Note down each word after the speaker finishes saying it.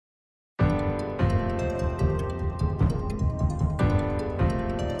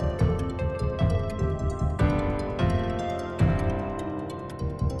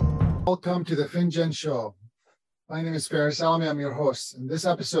Welcome to the Finjan Show. My name is Faris Alami. I'm your host. And this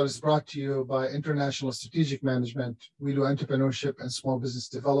episode is brought to you by International Strategic Management. We do entrepreneurship and small business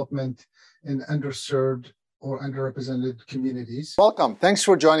development in underserved or underrepresented communities. Welcome. Thanks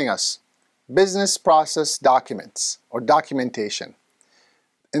for joining us. Business process documents or documentation.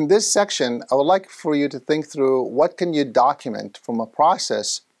 In this section, I would like for you to think through what can you document from a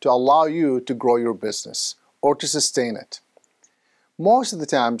process to allow you to grow your business or to sustain it. Most of the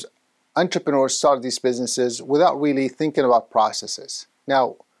times, entrepreneurs start these businesses without really thinking about processes.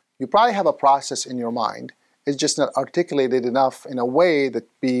 Now, you probably have a process in your mind. It's just not articulated enough in a way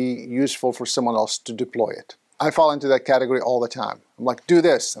that be useful for someone else to deploy it. I fall into that category all the time. I'm like, do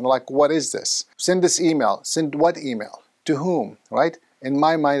this. And I'm like, what is this? Send this email. Send what email? To whom, right? In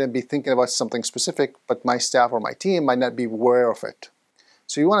my mind, I'd be thinking about something specific, but my staff or my team might not be aware of it.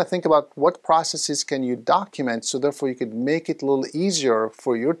 So you want to think about what processes can you document so therefore you could make it a little easier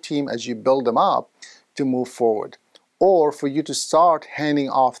for your team as you build them up to move forward, or for you to start handing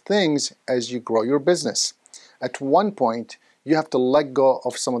off things as you grow your business. At one point, you have to let go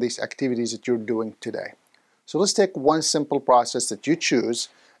of some of these activities that you're doing today. So let's take one simple process that you choose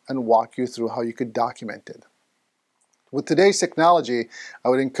and walk you through how you could document it. With today's technology, I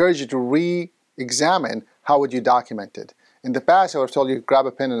would encourage you to re-examine how would you document it. In the past, I would have told you to grab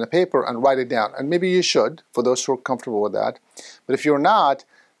a pen and a paper and write it down. And maybe you should, for those who are comfortable with that. But if you're not,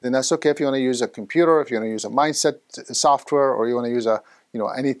 then that's okay if you want to use a computer, if you want to use a mindset software, or you want to use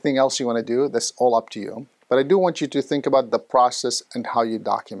anything else you want to do, that's all up to you. But I do want you to think about the process and how you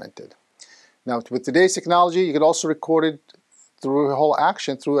document it. Now, with today's technology, you could also record it through a whole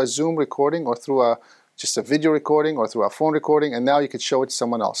action, through a Zoom recording, or through just a video recording, or through a phone recording, and now you could show it to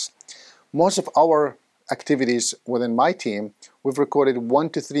someone else. Most of our activities within my team, we've recorded 1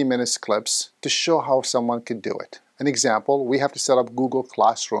 to 3 minutes clips to show how someone could do it. An example, we have to set up Google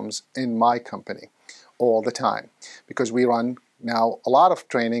Classrooms in my company all the time because we run now a lot of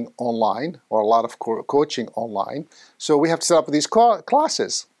training online or a lot of coaching online. So we have to set up these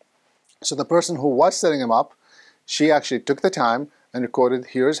classes. So the person who was setting them up, she actually took the time and recorded,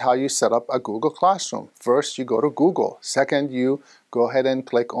 here's how you set up a Google Classroom. First, you go to Google. Second, you go ahead and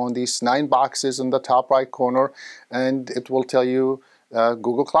click on these 9 boxes in the top right corner, and it will tell you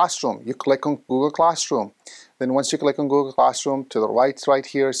Google Classroom. You click on Google Classroom. Then once you click on Google Classroom, to the right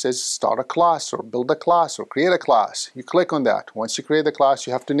here, it says start a class or build a class or create a class. You click on that. Once you create the class,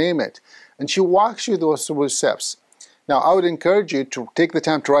 you have to name it. And she walks you through steps. Now, I would encourage you to take the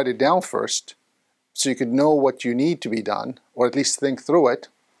time to write it down first, so you could know what you need to be done, or at least think through it,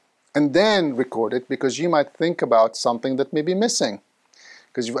 and then record it, because you might think about something that may be missing.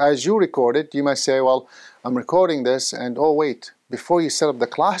 Because as you record it, you might say, well, I'm recording this, and oh wait, before you set up the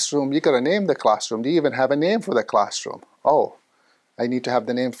classroom, you got to name the classroom. Do you even have a name for the classroom? Oh, I need to have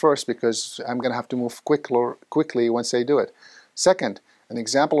the name first because I'm going to have to move quickly once I do it. Second, an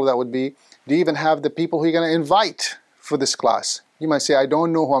example of that would be, do you even have the people who you're going to invite for this class? You might say, I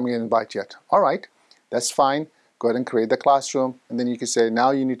don't know who I'm going to invite yet. All right. That's fine. Go ahead and create the classroom, and then you can say,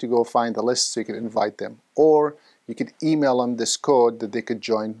 now you need to go find the list so you can invite them. Or you could email them this code that they could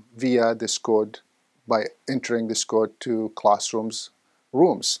join via this code by entering this code to Classroom's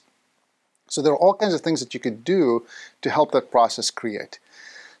rooms. So there are all kinds of things that you could do to help that process create.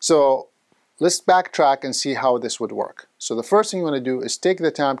 So let's backtrack and see how this would work. So the first thing you want to do is take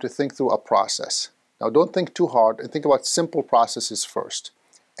the time to think through a process. Now don't think too hard and think about simple processes first.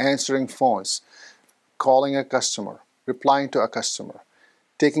 Answering phones, calling a customer, replying to a customer,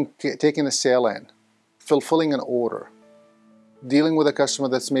 taking a sale in, fulfilling an order, dealing with a customer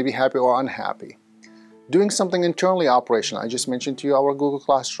that's maybe happy or unhappy, doing something internally operational. I just mentioned to you our Google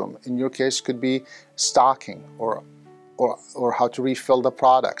Classroom. In your case, could be stocking or how to refill the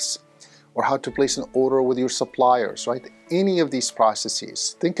products, or how to place an order with your suppliers, right? Any of these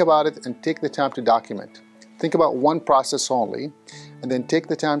processes, think about it and take the time to document. Think about one process only, and then take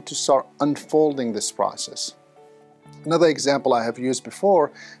the time to start unfolding this process. Another example I have used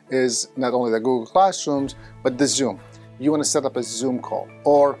before is not only the Google Classrooms, but the Zoom. You want to set up a Zoom call,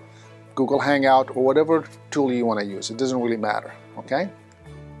 or Google Hangout, or whatever tool you want to use. It doesn't really matter, okay?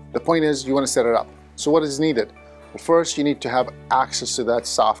 The point is, you want to set it up. So what is needed? Well, first, you need to have access to that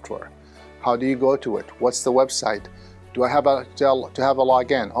software. How do you go to it? What's the website? Do I have to have a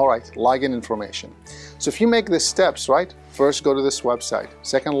login? All right, login information. So if you make these steps, right? First, go to this website.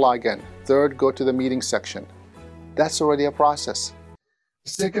 Second, login. Third, go to the meeting section. That's already a process.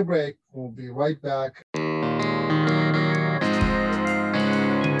 Let's take a break. We'll be right back.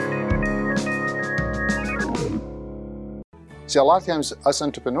 See, a lot of times us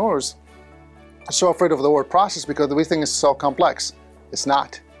entrepreneurs are so afraid of the word process because we think it's so complex. It's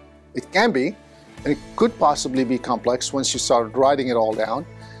not. It can be, and it could possibly be complex once you start writing it all down.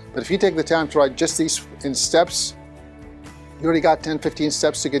 But if you take the time to write just these in steps, you already got 10, 15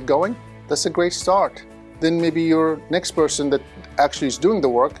 steps to get going. That's a great start. Then maybe your next person that actually is doing the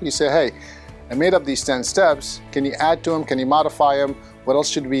work, you say, hey, I made up these 10 steps. Can you add to them? Can you modify them? What else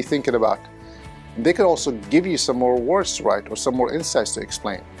should we be thinking about? And they could also give you some more words to write or some more insights to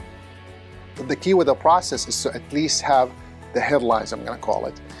explain. But the key with the process is to at least have the headlines, I'm going to call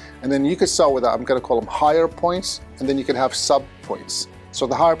it. And then you could start with, I'm going to call them higher points, and then you can have sub points. So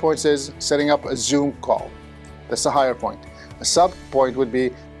the higher points is setting up a Zoom call. That's the higher point. A sub point would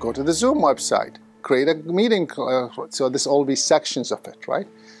be go to the Zoom website, create a meeting. So this all be sections of it, right?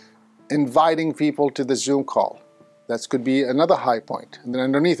 Inviting people to the Zoom call. That could be another high point. And then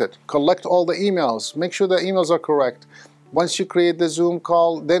underneath it, collect all the emails. Make sure the emails are correct. Once you create the Zoom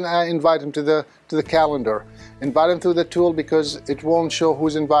call, then I invite them to the calendar. Invite them through the tool because it won't show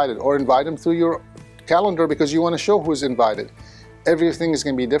who's invited, or invite them through your calendar because you want to show who's invited. Everything is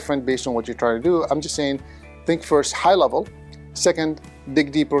going to be different based on what you're trying to do. I'm just saying, think first high level. Second,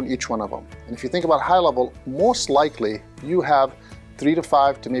 dig deeper on each one of them. And if you think about high level, most likely you have 3 to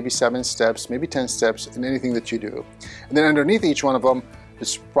 5 to maybe 7 steps, maybe 10 steps in anything that you do. And then underneath each one of them,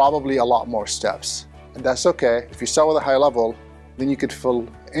 there's probably a lot more steps. And that's okay. If you start with a high level, then you could fill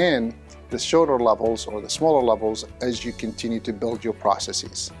in the shorter levels or the smaller levels as you continue to build your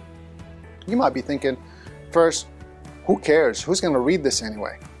processes. You might be thinking, first, who cares? Who's going to read this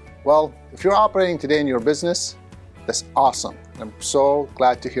anyway? Well, if you're operating today in your business, that's awesome. I'm so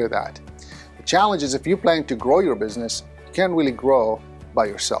glad to hear that. The challenge is if you plan to grow your business, you can't really grow by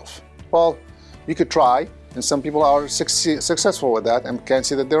yourself. Well, you could try, and some people are successful with that and can't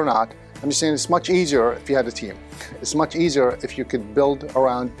say that they're not. I'm just saying it's much easier if you had a team. It's much easier if you could build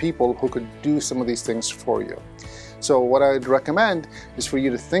around people who could do some of these things for you. So what I'd recommend is for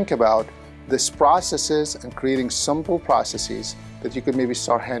you to think about these processes and creating simple processes that you could maybe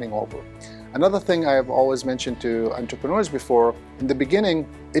start handing over. Another thing I have always mentioned to entrepreneurs before, in the beginning,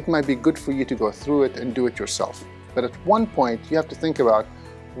 it might be good for you to go through it and do it yourself. But at one point, you have to think about,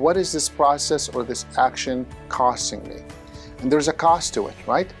 what is this process or this action costing me? And there's a cost to it,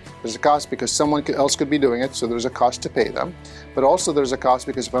 right? There's a cost because someone else could be doing it, so there's a cost to pay them. But also there's a cost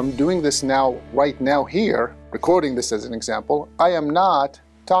because if I'm doing this now, right now here, recording this as an example, I am not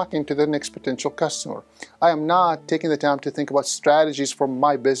talking to the next potential customer. I am not taking the time to think about strategies for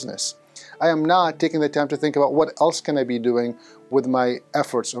my business. I am not taking the time to think about what else can I be doing with my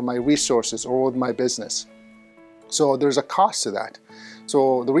efforts or my resources or with my business. So there's a cost to that.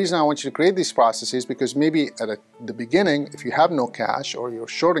 So the reason I want you to create these processes is because maybe at the beginning, if you have no cash or you're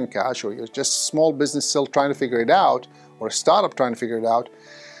short in cash or you're just a small business still trying to figure it out or a startup trying to figure it out,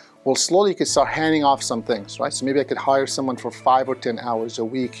 well, slowly you can start handing off some things, right? So maybe I could hire someone for 5 or 10 hours a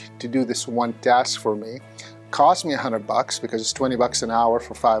week to do this one task for me. Cost me $100 because it's $20 an hour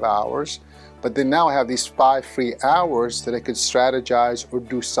for 5 hours. But then now I have these 5 free hours that I could strategize or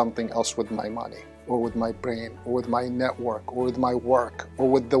do something else with my money, or with my brain, or with my network, or with my work, or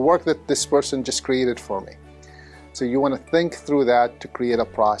with the work that this person just created for me. So you want to think through that to create a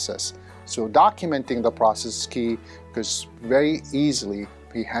process. So documenting the process is key because very easily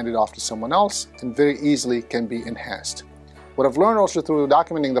be handed off to someone else and very easily can be enhanced. What I've learned also through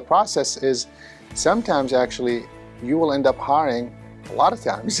documenting the process is sometimes actually you will end up hiring, a lot of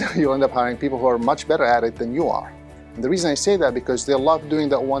times, you'll end up hiring people who are much better at it than you are. And the reason I say that because they love doing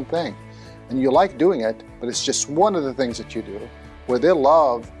that one thing. And you like doing it, but it's just one of the things that you do, where they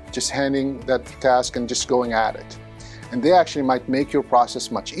love just handing that task and just going at it. And they actually might make your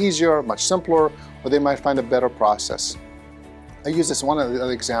process much easier, much simpler, or they might find a better process. I use this one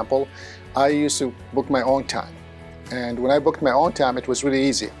other example. I used to book my own time. And when I booked my own time, it was really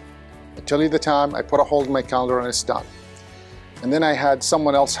easy. I tell you the time, I put a hold in my calendar and it's done. And then I had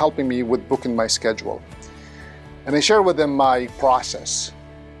someone else helping me with booking my schedule. And I share with them my process.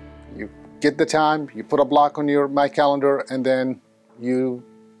 You get the time, you put a block on my calendar, and then you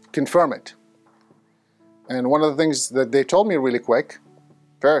confirm it. And one of the things that they told me really quick,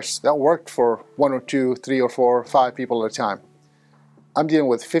 Faris, that worked for 1 or 2, 3 or 4, 5 people at a time. I'm dealing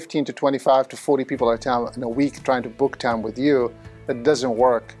with 15 to 25 to 40 people at a time in a week trying to book time with you. That doesn't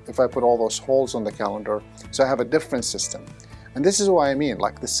work if I put all those holes on the calendar. So I have a different system. And this is what I mean,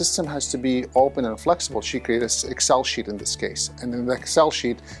 like the system has to be open and flexible. She created an Excel sheet in this case. And then the Excel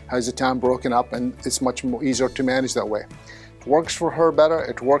sheet has the time broken up and it's much more easier to manage that way. It works for her better,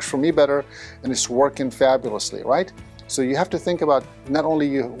 it works for me better, and it's working fabulously, right? So you have to think about not only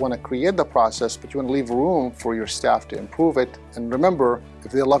you want to create the process, but you want to leave room for your staff to improve it. And remember,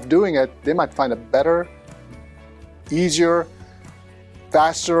 if they love doing it, they might find a better, easier,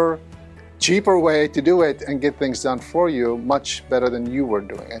 faster, cheaper way to do it and get things done for you much better than you were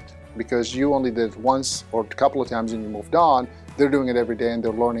doing it, because you only did it once or a couple of times and you moved on. They're doing it every day and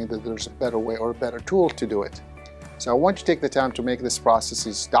they're learning that there's a better way or a better tool to do it. So I want you to take the time to make this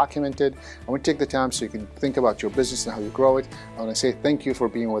process documented. I want you to take the time so you can think about your business and how you grow it. I want to say thank you for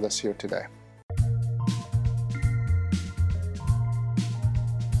being with us here today.